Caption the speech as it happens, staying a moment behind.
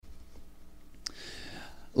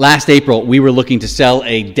Last April, we were looking to sell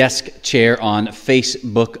a desk chair on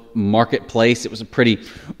Facebook Marketplace. It was a pretty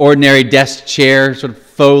ordinary desk chair, sort of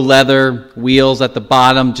faux leather, wheels at the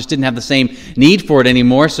bottom, just didn't have the same need for it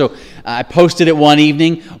anymore. So I posted it one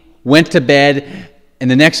evening, went to bed, and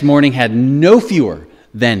the next morning had no fewer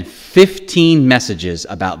than 15 messages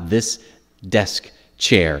about this desk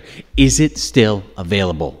chair. Is it still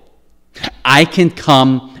available? I can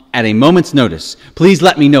come at a moment's notice. Please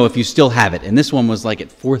let me know if you still have it. And this one was like at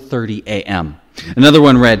 4:30 a.m. Another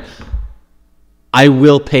one read, I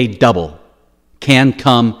will pay double. Can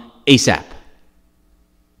come ASAP.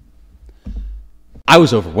 I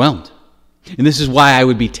was overwhelmed. And this is why I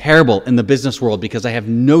would be terrible in the business world, because I have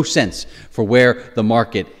no sense for where the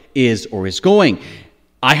market is or is going.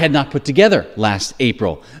 I had not put together last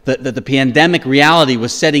April that the pandemic reality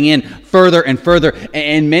was setting in further and further,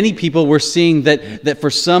 and many people were seeing that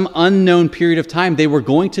for some unknown period of time they were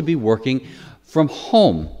going to be working from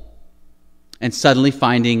home, and suddenly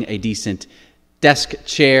finding a decent desk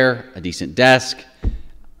chair, a decent desk,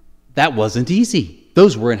 that wasn't easy.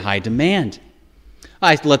 Those were in high demand.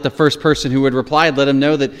 I let the first person who had replied, let him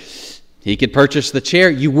know that he could purchase the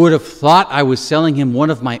chair. You would have thought I was selling him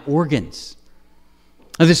one of my organs.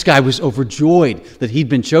 This guy was overjoyed that he'd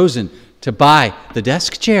been chosen to buy the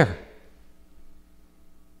desk chair.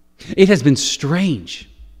 It has been strange,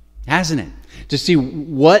 hasn't it, to see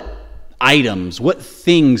what items, what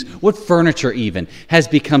things, what furniture even has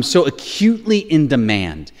become so acutely in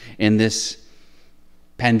demand in this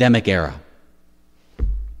pandemic era.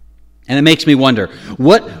 And it makes me wonder,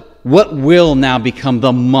 what will now become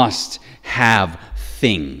the must-have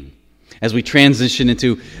thing as we transition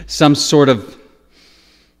into some sort of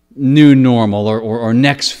new normal or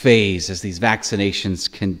next phase as these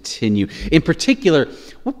vaccinations continue? In particular,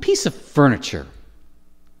 what piece of furniture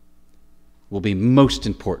will be most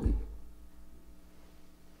important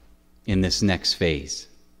in this next phase?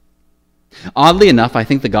 Oddly enough, I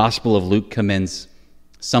think the Gospel of Luke commends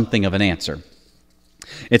something of an answer.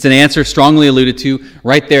 It's an answer strongly alluded to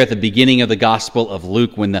right there at the beginning of the Gospel of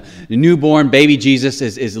Luke, when the newborn baby Jesus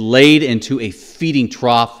is laid into a feeding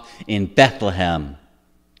trough in Bethlehem,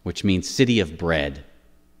 which means city of bread.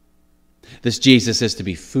 This Jesus is to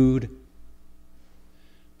be food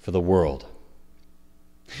for the world.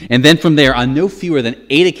 And then from there, on no fewer than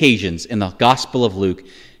 8 occasions in the Gospel of Luke,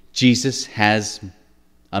 Jesus has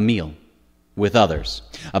a meal with others.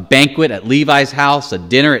 A banquet at Levi's house, a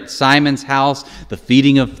dinner at Simon's house, the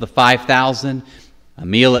feeding of the 5,000, a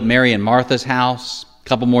meal at Mary and Martha's house, a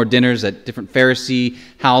couple more dinners at different Pharisee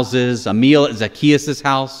houses, a meal at Zacchaeus'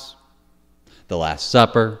 house, the Last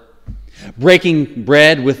Supper, breaking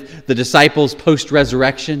bread with the disciples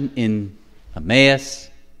post-resurrection in Emmaus.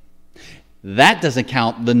 That doesn't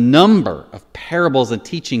count the number of parables and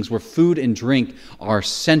teachings where food and drink are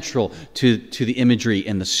central to the imagery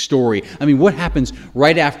and the story. I mean, what happens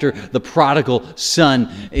right after the prodigal son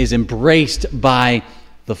is embraced by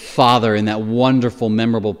the father in that wonderful,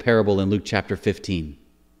 memorable parable in Luke chapter 15?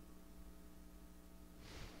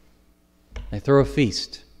 They throw a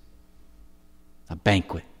feast, a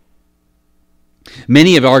banquet.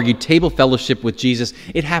 Many have argued table fellowship with Jesus,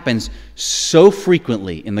 it happens so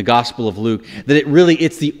frequently in the Gospel of Luke that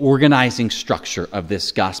it's the organizing structure of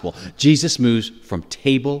this gospel. Jesus moves from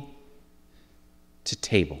table to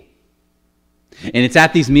table. And it's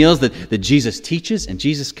at these meals that Jesus teaches and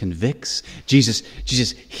Jesus convicts. Jesus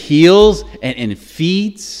heals and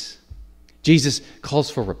feeds. Jesus calls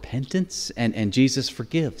for repentance and Jesus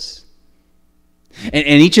forgives.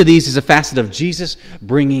 And each of these is a facet of Jesus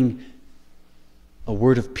bringing a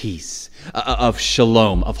word of peace, of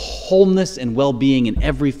shalom, of wholeness and well-being in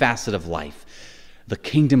every facet of life, the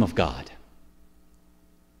kingdom of God.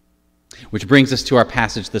 Which brings us to our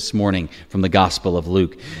passage this morning from the Gospel of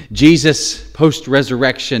Luke. Jesus,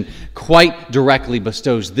 post-resurrection, quite directly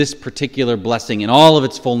bestows this particular blessing in all of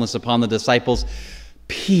its fullness upon the disciples.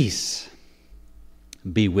 Peace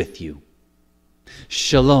be with you.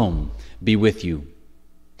 Shalom be with you.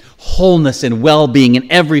 Wholeness and well-being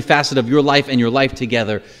in every facet of your life and your life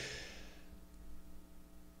together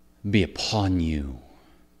be upon you.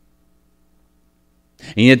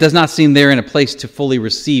 And it does not seem they're in a place to fully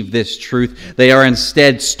receive this truth. They are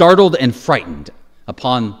instead startled and frightened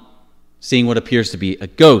upon seeing what appears to be a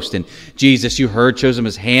ghost. And Jesus, you heard, shows him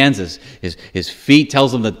his hands, his feet,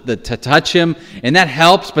 tells them to touch him. And that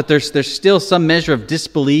helps, but there's still some measure of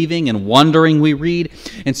disbelieving and wondering, we read.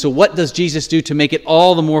 And so what does Jesus do to make it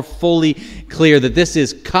all the more fully clear that this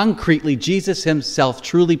is concretely Jesus himself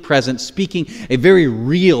truly present, speaking a very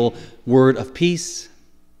real word of peace?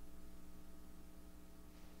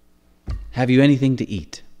 Have you anything to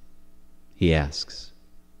eat? He asks.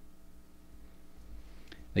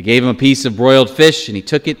 They gave him a piece of broiled fish, and he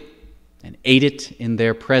took it and ate it in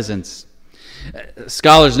their presence.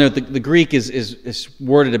 Scholars note the Greek is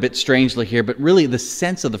worded a bit strangely here, but really the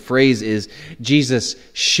sense of the phrase is Jesus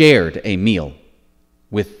shared a meal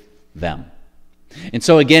with them. And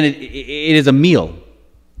so again, it is a meal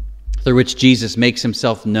through which Jesus makes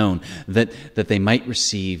himself known, that they might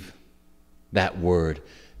receive that word,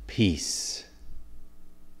 peace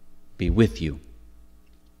be with you.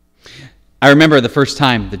 I remember the first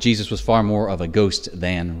time that Jesus was far more of a ghost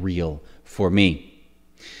than real for me.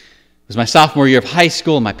 It was my sophomore year of high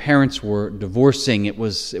school. My parents were divorcing. It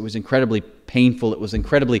was incredibly painful. It was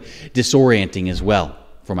incredibly disorienting as well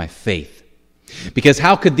for my faith. Because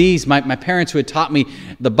how could my parents who had taught me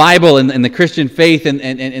the Bible and the Christian faith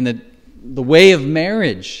and the way of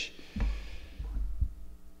marriage,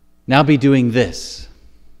 now be doing this?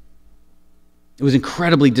 It was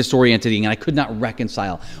incredibly disorienting, and I could not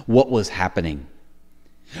reconcile what was happening.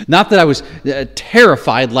 Not that I was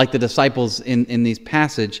terrified like the disciples in this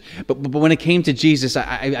passage, but when it came to Jesus,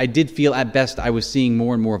 I did feel at best I was seeing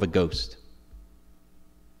more and more of a ghost.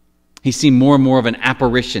 He seemed more and more of an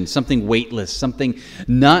apparition, something weightless, something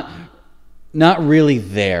not really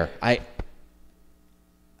there. I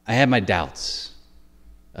had my doubts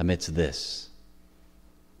amidst this.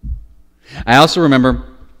 I also remember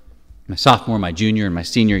my sophomore, my junior, and my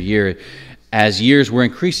senior year, as years where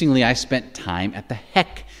increasingly I spent time at the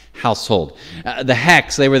Heck household. The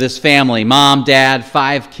Hecks, they were this family, mom, dad,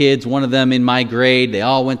 5 kids, one of them in my grade. They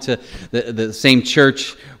all went to the same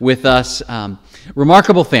church with us.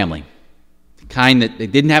 Remarkable family, the kind that they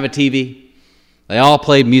didn't have a TV. They all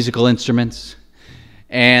played musical instruments.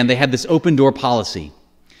 And they had this open door policy,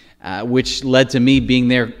 which led to me being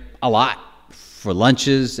there a lot, for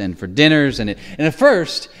lunches and for dinners. And at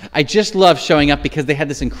first, I just loved showing up because they had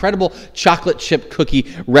this incredible chocolate chip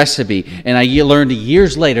cookie recipe. And I learned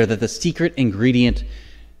years later that the secret ingredient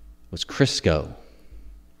was Crisco.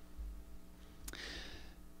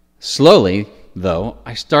 Slowly, though,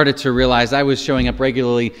 I started to realize I was showing up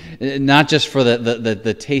regularly, not just for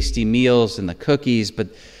the tasty meals and the cookies, but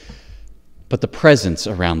the presence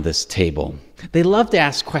around this table. They loved to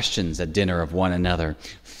ask questions at dinner of one another.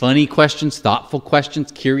 Funny questions, thoughtful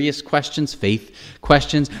questions, curious questions, faith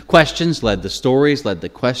questions. Questions led to stories, led to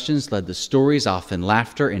questions, led to stories, often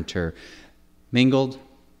laughter intermingled.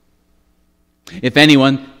 If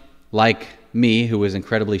anyone, like me, who was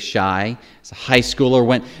incredibly shy as a high schooler,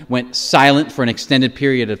 went silent for an extended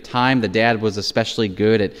period of time, the dad was especially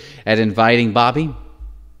good at inviting, Bobby,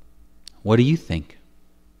 what do you think?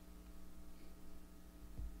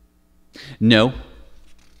 No,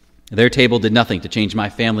 their table did nothing to change my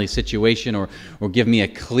family's situation or give me a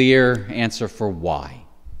clear answer for why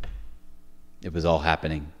it was all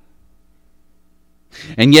happening.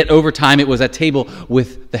 And yet over time it was at table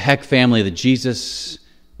with the Heck family that Jesus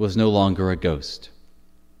was no longer a ghost.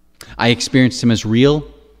 I experienced him as real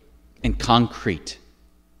and concrete.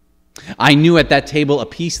 I knew at that table a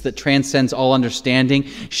peace that transcends all understanding,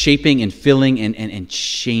 shaping and filling and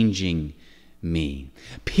changing me.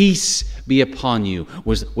 Peace be upon you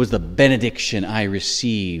was the benediction I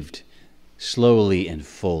received slowly and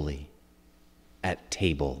fully at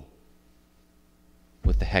table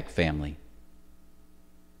with the Heck family.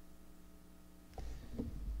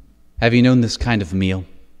 Have you known this kind of meal?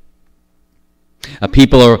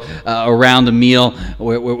 People are around a meal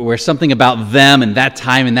where something about them and that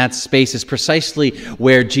time and that space is precisely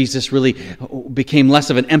where Jesus really became less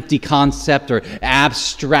of an empty concept or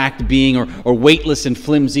abstract being or weightless and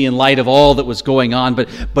flimsy in light of all that was going on.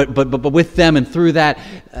 But with them and through that,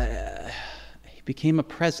 he became a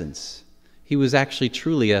presence. He was actually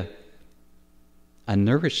truly a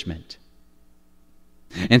nourishment.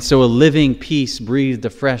 And so a living peace breathed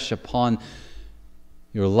afresh upon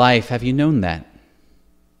your life. Have you known that?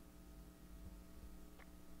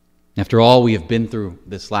 After all we have been through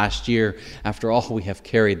this last year, after all we have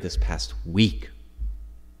carried this past week,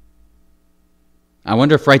 I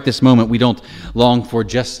wonder if right this moment we don't long for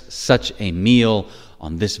just such a meal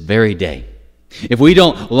on this very day. If we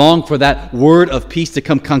don't long for that word of peace to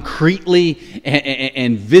come concretely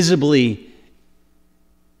and visibly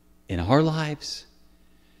in our lives,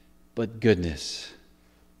 but goodness,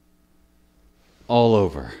 all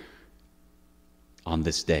over on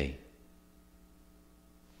this day.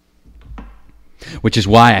 Which is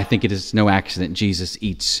why I think it is no accident Jesus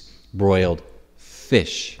eats broiled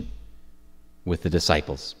fish with the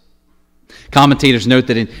disciples. Commentators note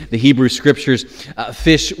that in the Hebrew Scriptures,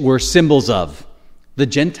 fish were symbols of the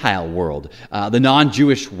Gentile world, the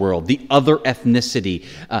non-Jewish world, the other ethnicity,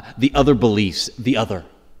 the other beliefs, the other.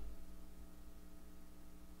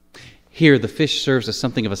 Here, the fish serves as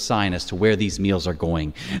something of a sign as to where these meals are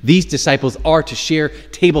going. These disciples are to share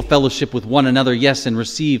table fellowship with one another, yes, and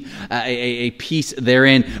receive a peace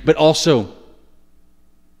therein, but also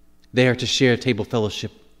they are to share table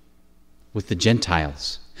fellowship with the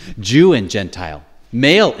Gentiles, Jew and Gentile,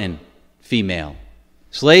 male and female,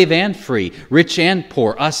 slave and free, rich and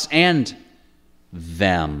poor, us and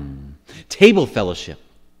them. Table fellowship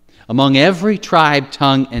among every tribe,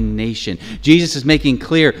 tongue, and nation. Jesus is making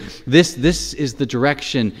clear this is the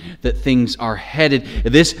direction that things are headed.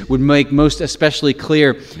 This would make most especially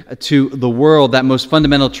clear to the world that most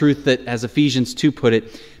fundamental truth that, as Ephesians 2 put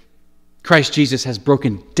it, Christ Jesus has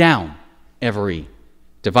broken down every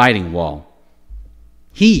dividing wall.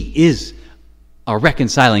 He is a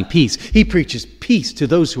reconciling peace. He preaches peace to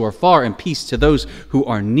those who are far and peace to those who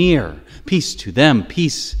are near. Peace to them,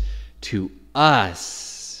 peace to us.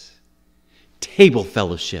 Table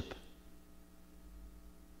fellowship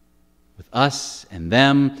with us and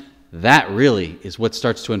them. That really is what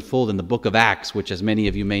starts to unfold in the book of Acts, which, as many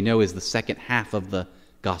of you may know, is the second half of the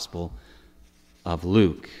Gospel of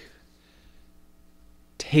Luke.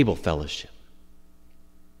 Table fellowship,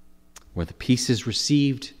 where the peace is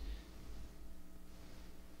received,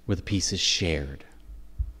 where the peace is shared.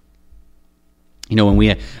 You know, when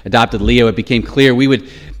we adopted Leo, it became clear we would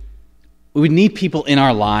need people in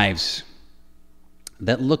our lives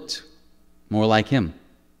that looked more like him,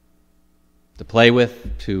 to play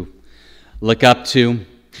with, to look up to.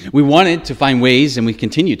 We wanted to find ways, and we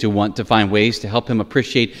continue to want to find ways to help him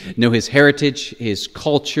appreciate, know his heritage, his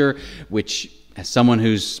culture, which, as someone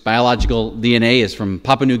whose biological DNA is from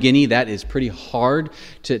Papua New Guinea, that is pretty hard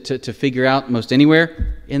to figure out most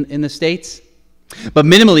anywhere in the States. But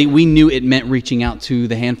minimally, we knew it meant reaching out to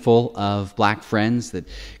the handful of black friends, that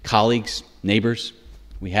colleagues, neighbors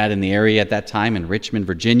we had in the area at that time in Richmond,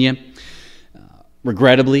 Virginia.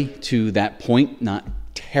 Regrettably, to that point, not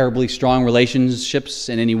terribly strong relationships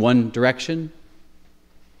in any one direction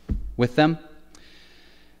with them.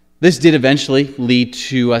 This did eventually lead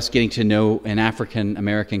to us getting to know an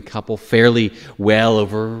African-American couple fairly well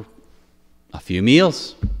over a few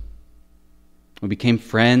meals. We became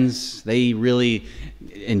friends. They really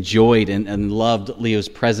enjoyed and loved Leo's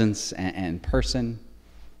presence and person.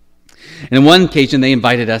 And on one occasion, they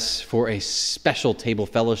invited us for a special table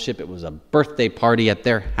fellowship. It was a birthday party at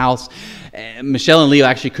their house. Michelle and Leo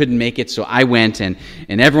actually couldn't make it, so I went, and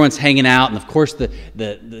everyone's hanging out. And of course,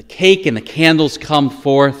 the cake and the candles come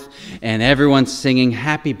forth, and everyone's singing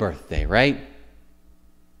happy birthday, right?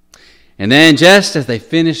 And then just as they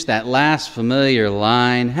finish that last familiar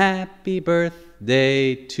line, happy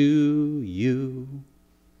birthday to you,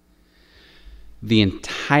 the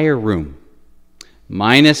entire room,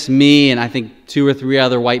 minus me and I think 2 or 3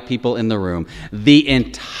 other white people in the room, the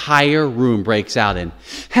entire room breaks out in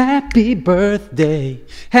happy birthday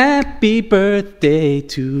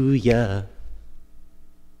to ya.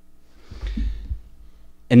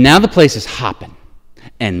 And now the place is hopping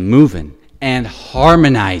and moving and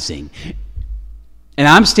harmonizing. And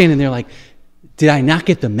I'm standing there like, did I not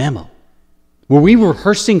get the memo? Were we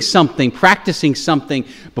rehearsing something, practicing something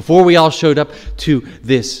before we all showed up to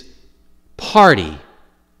this party?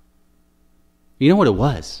 You know what it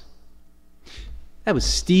was? That was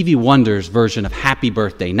Stevie Wonder's version of Happy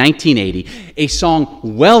Birthday, 1980, a song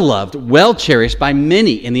well-loved, well-cherished by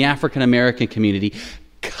many in the African-American community,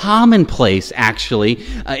 commonplace, actually,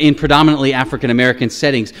 in predominantly African-American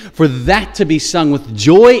settings, for that to be sung with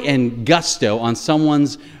joy and gusto on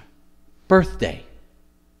someone's birthday.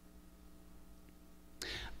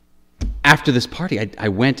 After this party, I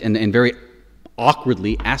went and very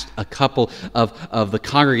awkwardly asked a couple of the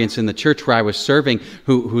congregants in the church where I was serving,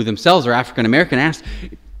 who themselves are African-American, asked,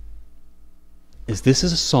 is this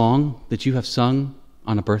a song that you have sung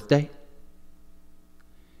on a birthday?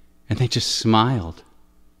 And they just smiled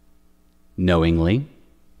knowingly.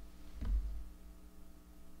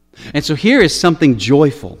 And so here is something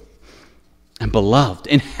joyful and beloved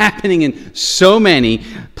and happening in so many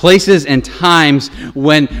places and times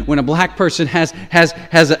when a black person has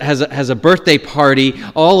a birthday party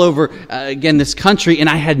all over again this country, and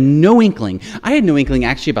I had no inkling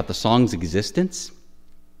actually about the song's existence,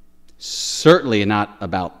 certainly not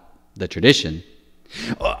about the tradition.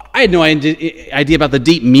 I had no idea about the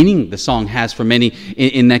deep meaning the song has for many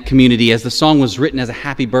in that community, as the song was written as a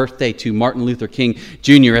happy birthday to Martin Luther King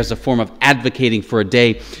Jr. as a form of advocating for a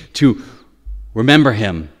day to remember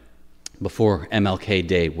him before MLK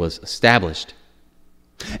Day was established.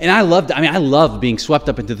 And I loved being swept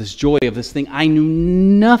up into this joy of this thing I knew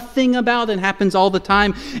nothing about and happens all the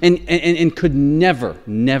time and could never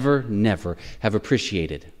have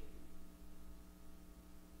appreciated.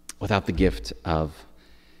 without the gift of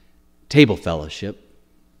table fellowship.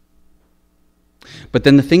 But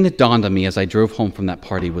then the thing that dawned on me as I drove home from that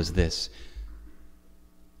party was this.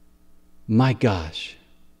 My gosh,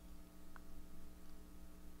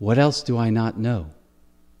 what else do I not know?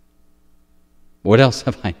 What else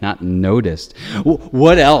have I not noticed?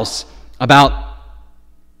 What else about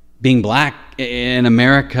being black in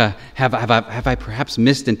America have I perhaps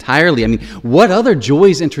missed entirely? I mean, what other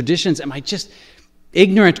joys and traditions am I just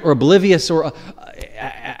ignorant or oblivious or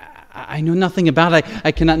I know nothing about?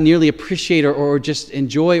 I cannot nearly appreciate or just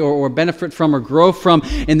enjoy or benefit from or grow from.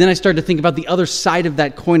 And then I started to think about the other side of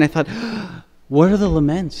that coin. I thought, what are the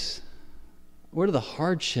laments? What are the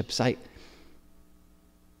hardships I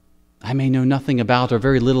may know nothing about or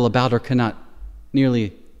very little about or cannot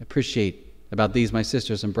nearly appreciate about these, my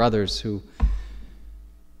sisters and brothers who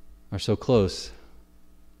are so close?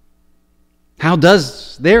 How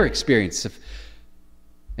does their experience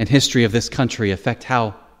and history of this country affect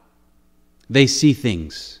how they see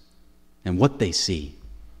things and what they see?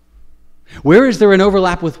 Where is there an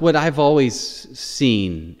overlap with what I've always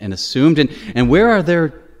seen and assumed? And where are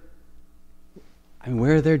there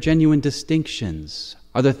genuine distinctions?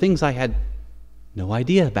 Are there things I had no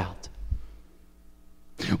idea about?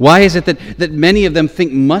 Why is it that many of them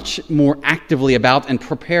think much more actively about and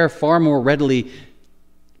prepare far more readily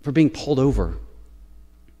for being pulled over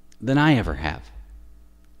than I ever have?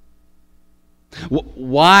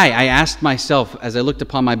 Why, I asked myself as I looked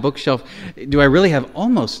upon my bookshelf, do I really have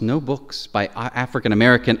almost no books by African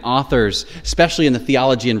American authors, especially in the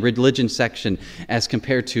theology and religion section, as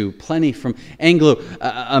compared to plenty from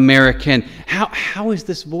Anglo-American? How is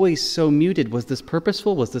this voice so muted? Was this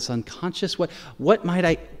purposeful? Was this unconscious? What might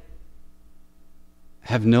I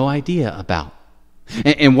have no idea about?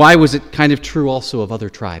 And why was it kind of true also of other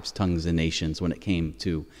tribes, tongues, and nations when it came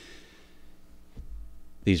to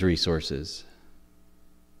these resources?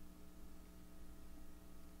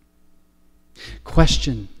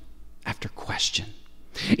 Question after question,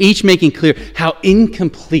 each making clear how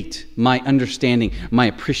incomplete my understanding, my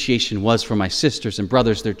appreciation was for my sisters and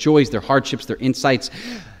brothers, their joys, their hardships, their insights.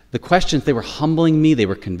 The questions, they were humbling me, they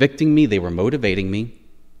were convicting me, they were motivating me.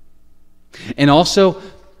 And also,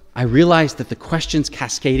 I realized that the questions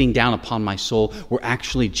cascading down upon my soul were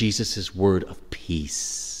actually Jesus' word of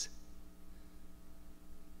peace.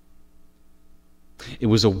 It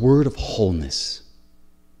was a word of wholeness,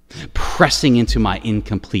 pressing into my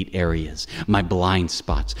incomplete areas, my blind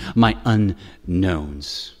spots, my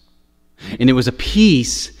unknowns. And it was a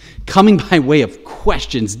peace coming by way of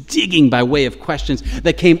questions, digging by way of questions,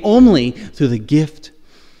 that came only through the gift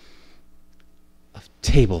of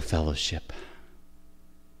table fellowship.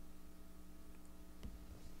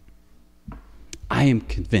 I am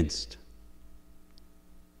convinced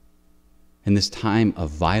in this time of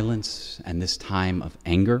violence and this time of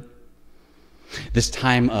anger, this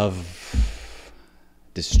time of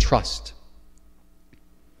distrust,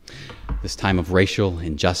 this time of racial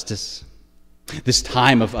injustice, this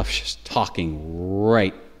time of just talking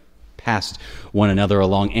right past one another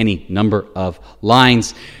along any number of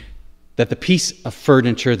lines, that the piece of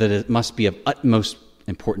furniture that it must be of utmost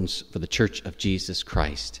importance for the Church of Jesus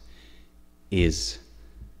Christ is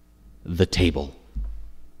the table.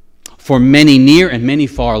 For many near and many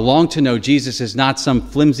far long to know Jesus is not some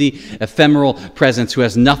flimsy, ephemeral presence who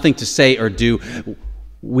has nothing to say or do.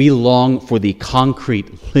 We long for the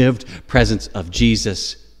concrete, lived presence of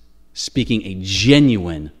Jesus, speaking a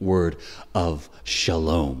genuine word of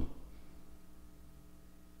shalom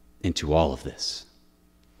into all of this.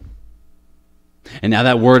 And now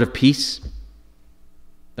that word of peace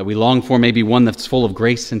that we long for may be one that's full of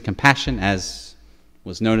grace and compassion, as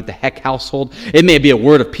was known at the Heck household. It may be a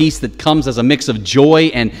word of peace that comes as a mix of joy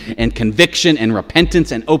and conviction and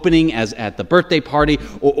repentance and opening, as at the birthday party,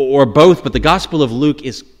 or both. But the Gospel of Luke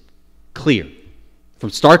is clear from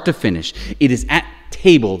start to finish. It is at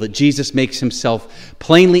table that Jesus makes himself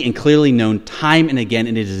plainly and clearly known time and again,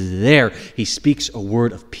 and it is there he speaks a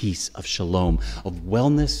word of peace, of shalom, of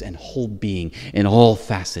wellness and whole being in all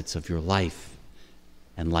facets of your life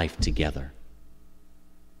and life together.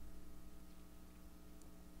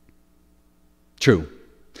 True,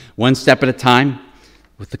 one step at a time,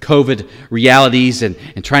 with the COVID realities and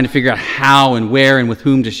trying to figure out how and where and with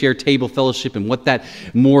whom to share table fellowship and what that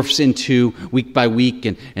morphs into week by week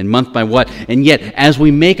and month by what. And yet, as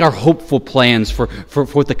we make our hopeful plans for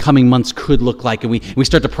what the coming months could look like, and we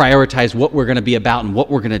start to prioritize what we're going to be about and what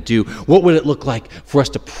we're going to do, what would it look like for us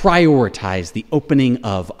to prioritize the opening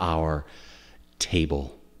of our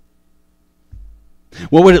table?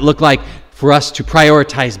 What would it look like for us to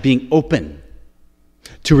prioritize being open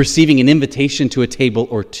to receiving an invitation to a table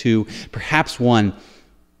or two, perhaps one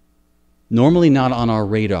normally not on our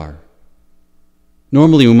radar.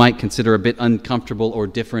 Normally we might consider a bit uncomfortable or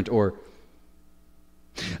different, or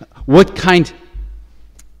what kind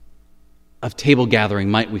of table gathering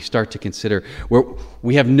might we start to consider where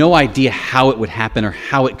we have no idea how it would happen or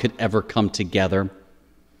how it could ever come together.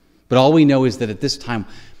 But all we know is that at this time,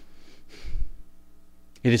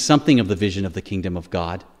 it is something of the vision of the kingdom of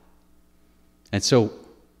God. And so,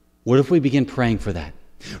 what if we begin praying for that?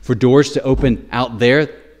 For doors to open out there,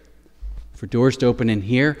 for doors to open in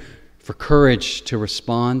here, for courage to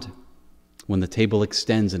respond when the table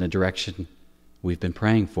extends in a direction we've been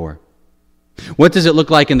praying for. What does it look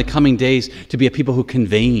like in the coming days to be a people who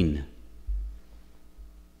convene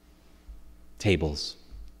tables?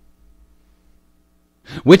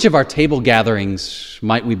 Which of our table gatherings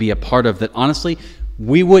might we be a part of that honestly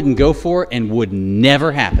we wouldn't go for and would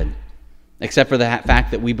never happen, except for the fact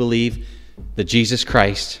that we believe that Jesus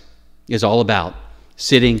Christ is all about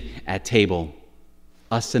sitting at table,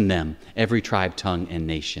 us and them, every tribe, tongue, and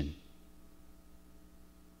nation.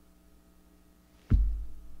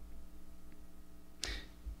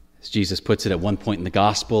 As Jesus puts it at one point in the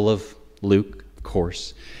Gospel of Luke, of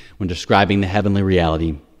course, when describing the heavenly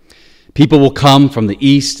reality, people will come from the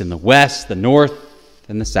east and the west, the north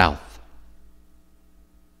and the south,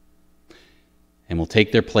 and will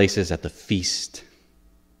take their places at the feast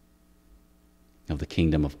of the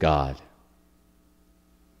kingdom of God.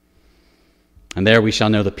 And there we shall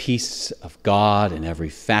know the peace of God in every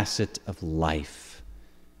facet of life.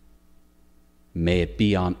 May it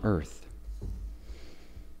be on earth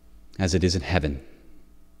as it is in heaven.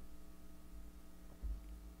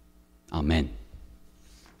 Amen.